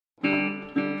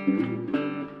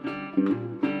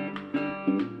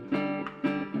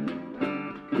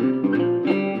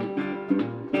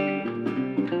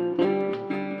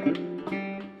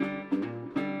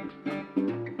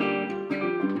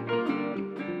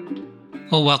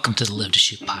Well, welcome to the Live to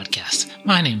Shoot podcast.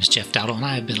 My name is Jeff Dowdle, and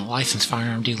I have been a licensed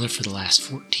firearm dealer for the last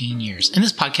 14 years. In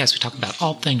this podcast, we talk about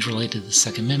all things related to the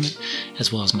Second Amendment,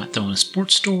 as well as might throw in a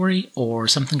sports story or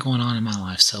something going on in my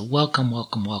life. So welcome.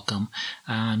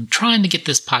 I'm trying to get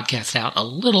this podcast out a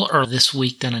little earlier this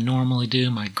week than I normally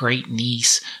do. My great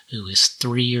niece, who is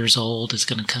 3 years old, is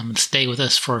going to come and stay with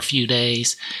us for a few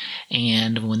days.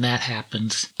 And when that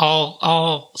happens,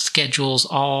 all schedules,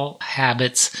 all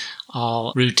habits,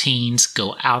 all routines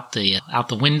go out the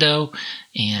window,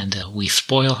 and we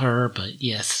spoil her. But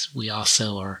yes, we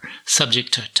also are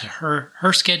subject to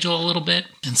her schedule a little bit.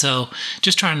 And so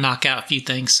just trying to knock out a few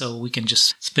things so we can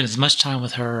just spend as much time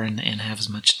with her and have as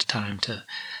much time to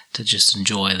just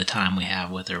enjoy the time we have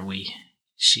with her.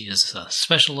 She is a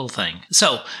special little thing.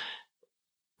 So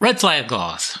red flag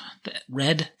laws.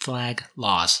 Red flag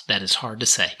laws. That is hard to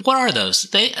say. What are those?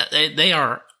 They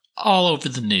are all over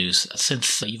the news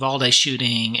since the Uvalde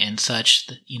shooting and such.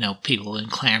 People have been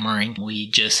clamoring.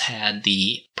 We just had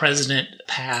the president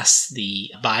pass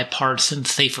the Bipartisan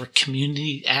Safer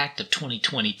Community Act of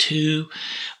 2022,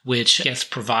 which has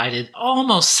provided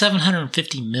almost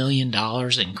 $750 million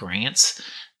in grants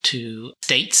to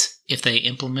states if they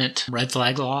implement red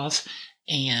flag laws.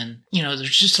 And, there's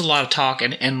just a lot of talk.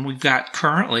 And we've got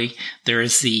currently, there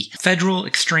is the Federal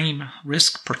Extreme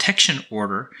Risk Protection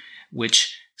Order,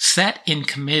 which sat in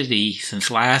committee since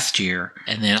last year,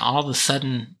 and then all of a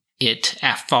sudden,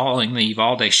 following the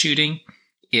Uvalde shooting,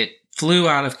 it flew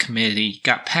out of committee,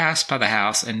 got passed by the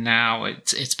House, and now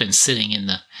it's been sitting in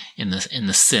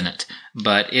the Senate.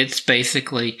 But it's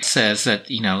basically says that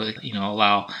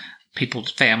allow people,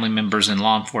 family members, and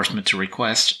law enforcement to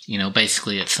request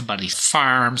basically that somebody's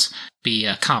firearms be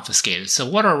confiscated. So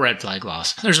what are red flag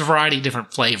laws? There's a variety of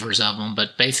different flavors of them,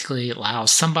 but basically it allows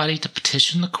somebody to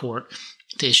petition the court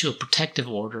to issue a protective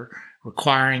order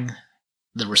requiring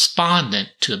the respondent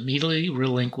to immediately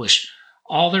relinquish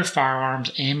all their firearms,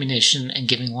 ammunition, and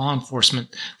giving law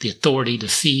enforcement the authority to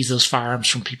seize those firearms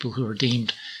from people who are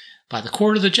deemed by the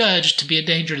court or the judge to be a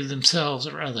danger to themselves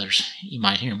or others. You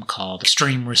might hear them called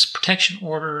extreme risk protection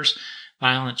orders,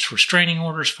 violence restraining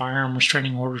orders, firearm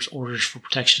restraining orders, orders for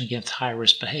protection against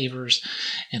high-risk behaviors,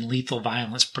 and lethal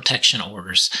violence protection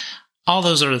orders. All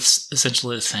those are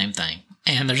essentially the same thing.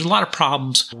 And there's a lot of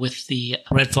problems with the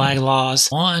red flag laws.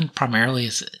 One primarily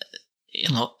is,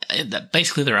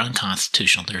 basically they're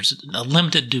unconstitutional. There's a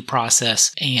limited due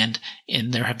process, and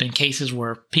there have been cases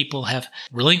where people have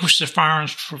relinquished their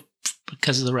firearms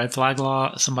because of the red flag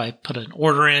law. Somebody put an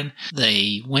order in.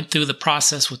 They went through the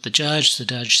process with the judge. The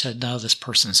judge said, no, this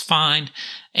person's fine,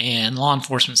 and law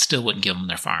enforcement still wouldn't give them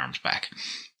their firearms back.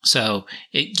 So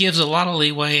it gives a lot of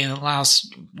leeway and allows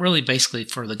really basically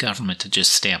for the government to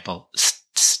just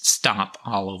stomp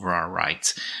all over our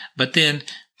rights. But then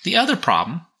the other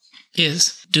problem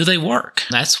is, do they work?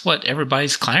 That's what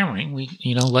everybody's clamoring.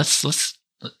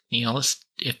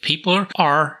 If people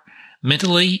are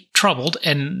mentally troubled,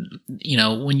 and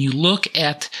when you look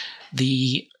at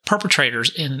the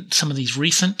perpetrators in some of these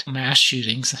recent mass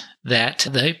shootings, that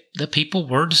the people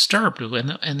were disturbed,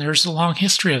 and there's a long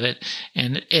history of it.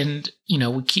 And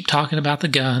we keep talking about the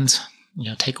guns,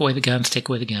 take away the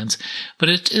guns, but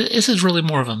this is really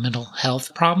more of a mental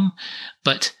health problem.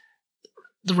 But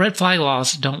the red flag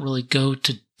laws don't really go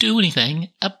to do anything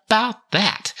about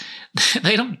that.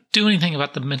 They don't do anything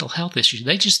about the mental health issues.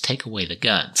 They just take away the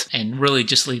guns and really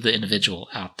just leave the individual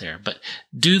out there. But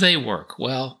do they work?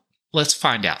 Well, let's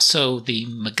find out. So the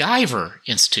MacIver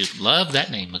Institute, love that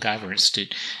name, MacIver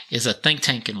Institute, is a think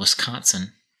tank in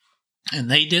Wisconsin. And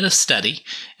they did a study,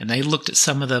 and they looked at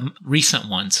some of the recent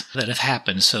ones that have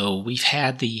happened. So we've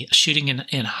had the shooting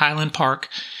in Highland Park,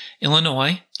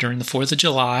 Illinois, during the 4th of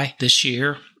July this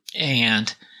year.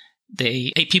 And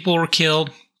 8 people were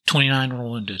killed, 29 were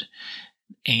wounded.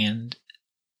 And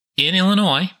in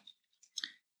Illinois,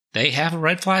 they have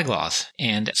red flag laws.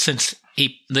 And since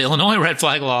the Illinois red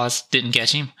flag laws didn't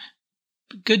catch him,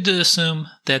 good to assume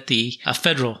that the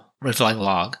federal red flag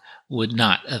law would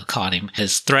not have caught him.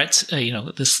 His threats,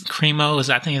 this Cremo,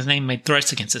 I think his name, made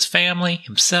threats against his family,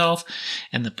 himself,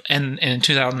 and in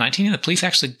 2019, the police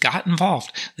actually got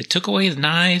involved. They took away his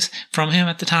knives from him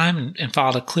at the time and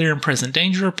filed a clear and present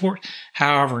danger report.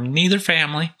 However, neither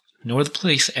family nor the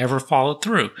police ever followed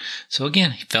through. So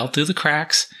again, he fell through the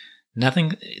cracks.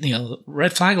 Nothing,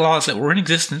 red flag laws that were in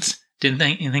existence didn't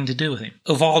have anything to do with him.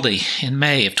 Uvalde in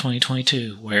May of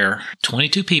 2022, where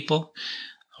 22 people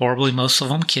Horribly, most of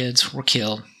them kids were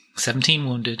killed, 17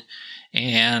 wounded,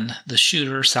 and the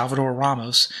shooter, Salvador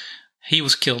Ramos, he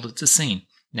was killed at the scene.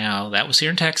 Now, that was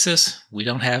here in Texas. We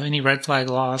don't have any red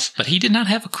flag laws, but he did not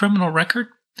have a criminal record,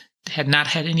 had not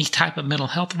had any type of mental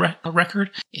health record.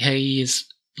 He's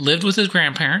lived with his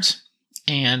grandparents,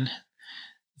 and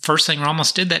first thing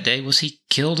Ramos did that day was he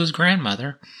killed his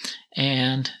grandmother,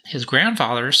 and his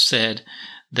grandfather said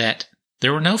that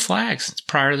there were no flags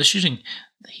prior to the shooting.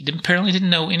 He apparently didn't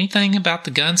know anything about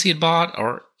the guns he had bought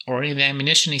or any of the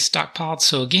ammunition he stockpiled.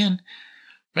 So again,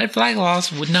 red flag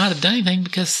laws would not have done anything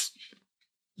because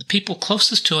the people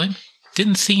closest to him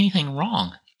didn't see anything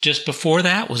wrong. Just before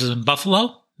that was in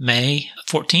Buffalo, May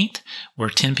 14th, where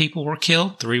 10 people were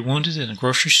killed, 3 wounded in a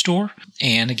grocery store.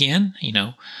 And again,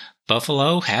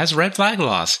 Buffalo has red flag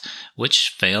laws, which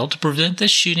failed to prevent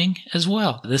this shooting as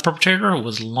well. This perpetrator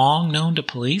was long known to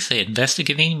police. They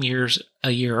investigated him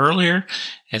a year earlier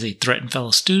as he threatened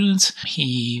fellow students.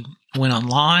 He went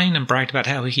online and bragged about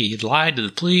how he had lied to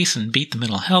the police and beat the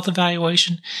mental health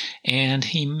evaluation. And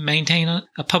he maintained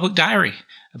a public diary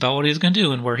about what he was going to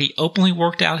do and where he openly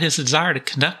worked out his desire to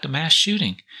conduct a mass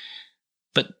shooting.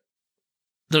 But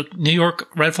the New York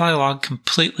red flag law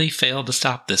completely failed to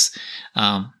stop this.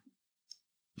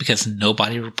 Because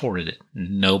nobody reported it.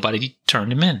 Nobody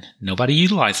turned him in. Nobody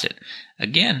utilized it.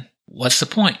 Again, what's the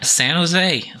point? San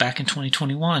Jose, back in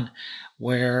 2021,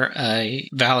 where a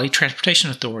Valley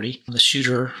Transportation Authority, the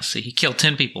shooter, he killed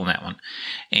 10 people in that one.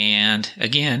 And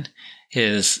again,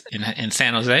 in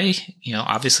San Jose,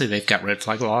 obviously they've got red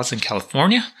flag laws in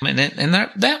California, and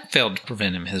that failed to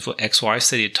prevent him. His ex-wife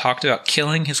said he had talked about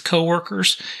killing his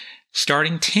coworkers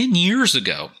starting 10 years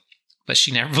ago. But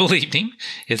she never believed him.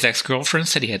 His ex-girlfriend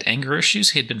said he had anger issues.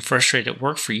 He had been frustrated at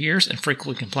work for years and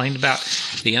frequently complained about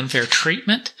the unfair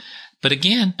treatment. But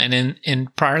again,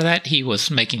 and prior to that, he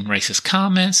was making racist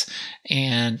comments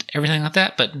and everything like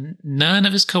that. But none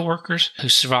of his coworkers who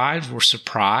survived were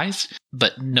surprised.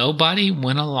 But nobody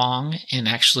went along and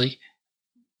actually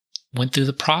went through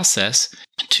the process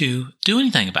to do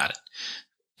anything about it.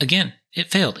 Again, it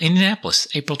failed. Indianapolis,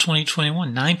 April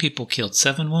 2021, 9 people killed,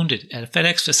 7 wounded at a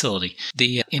FedEx facility.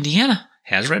 Indiana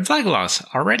has red flag laws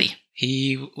already.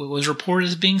 He was reported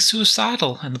as being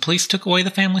suicidal, and the police took away the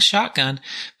family shotgun,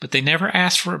 but they never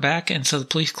asked for it back, and so the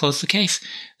police closed the case.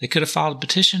 They could have filed a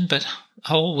petition, but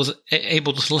Hull was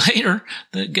able to later,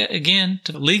 again,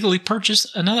 to legally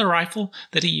purchase another rifle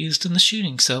that he used in the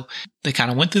shooting. So they kind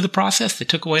of went through the process. They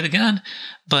took away the gun,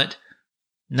 but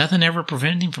nothing ever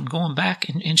prevented him from going back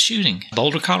and shooting.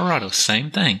 Boulder, Colorado, same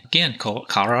thing. Again,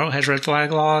 Colorado has red flag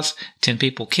laws, 10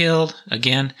 people killed.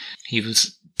 Again,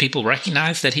 people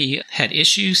recognized that he had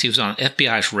issues. He was on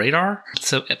FBI's radar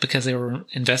because they were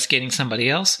investigating somebody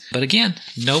else. But again,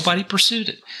 nobody pursued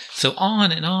it. So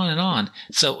on and on and on.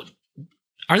 So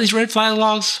are these red flag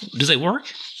laws, do they work?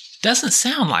 Doesn't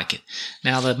sound like it.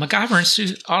 Now, the MacIver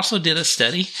Institute also did a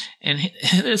study, and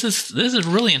this is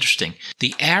really interesting.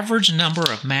 The average number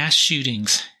of mass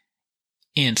shootings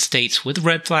in states with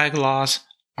red flag laws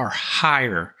are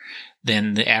higher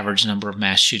than the average number of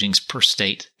mass shootings per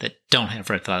state that don't have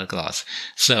red flag laws.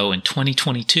 So in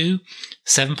 2022,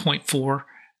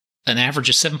 an average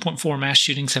of 7.4 mass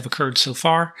shootings have occurred so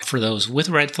far for those with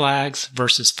red flags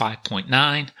versus 5.9.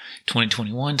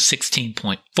 2021,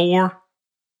 16.4.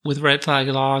 with red flag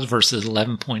laws versus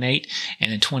 11.8,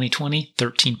 and in 2020,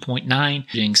 13.9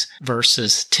 shootings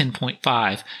versus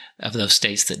 10.5 of those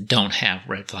states that don't have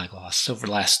red flag laws. So for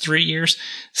the last 3 years,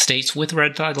 states with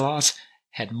red flag laws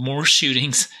had more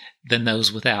shootings than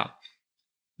those without.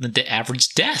 The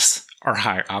average deaths are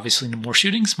higher. Obviously, the more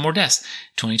shootings, more deaths.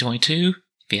 2022,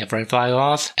 if you have red flag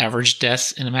laws, average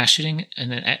deaths in a mass shooting,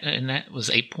 and that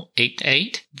was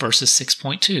 8.8 versus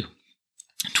 6.2.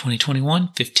 2021,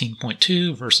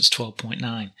 15.2 versus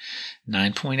 12.9,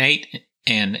 9.8,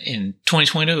 and in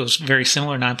 2022 it was very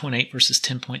similar, 9.8 versus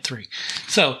 10.3.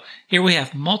 So here we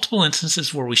have multiple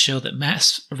instances where we show that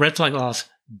mass red flag laws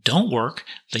don't work.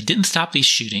 They didn't stop these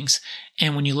shootings,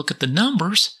 and when you look at the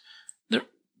numbers,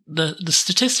 the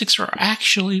statistics are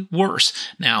actually worse.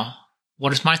 Now,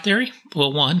 what is my theory?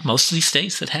 Well, one, most of these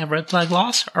states that have red flag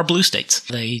laws are blue states.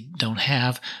 They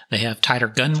have tighter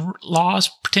gun laws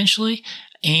potentially,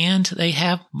 and they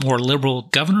have more liberal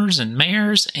governors and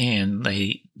mayors, and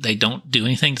they don't do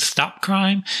anything to stop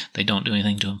crime. They don't do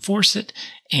anything to enforce it.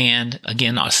 And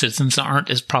again, our citizens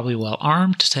aren't as probably well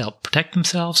armed to help protect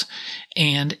themselves.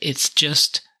 And it's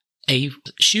just a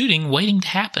shooting waiting to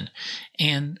happen.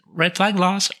 And red flag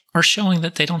laws are showing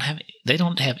that they don't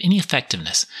have any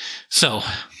effectiveness. So,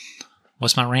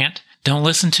 what's my rant? Don't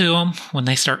listen to them when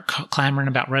they start clamoring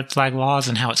about red flag laws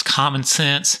and how it's common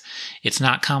sense. It's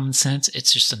not common sense.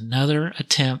 It's just another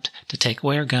attempt to take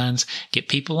away our guns, get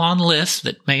people on lists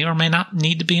that may or may not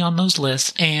need to be on those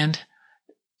lists. And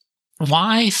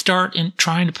why start in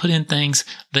trying to put in things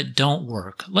that don't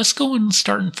work? Let's go and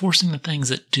start enforcing the things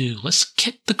that do. Let's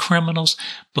kick the criminals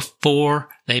before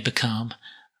they become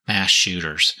mass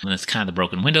shooters. And that's kind of the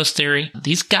broken windows theory.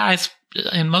 These guys,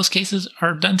 in most cases,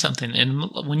 are done something. And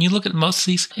when you look at most of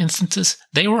these instances,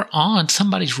 they were on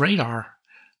somebody's radar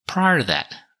prior to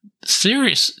that.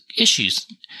 Serious issues,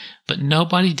 but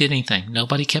nobody did anything.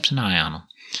 Nobody kept an eye on them.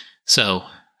 So,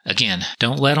 again,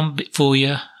 don't let them fool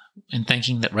you in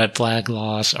thinking that red flag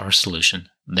laws are a solution.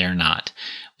 They're not.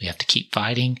 We have to keep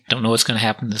fighting. Don't know what's going to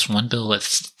happen. This one bill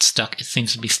that's stuck, it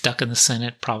seems to be stuck in the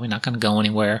Senate, probably not going to go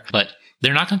anywhere, but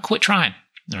they're not going to quit trying.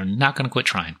 They're not going to quit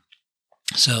trying.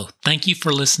 So thank you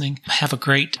for listening. Have a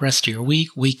great rest of your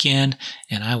weekend,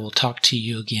 and I will talk to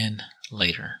you again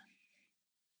later.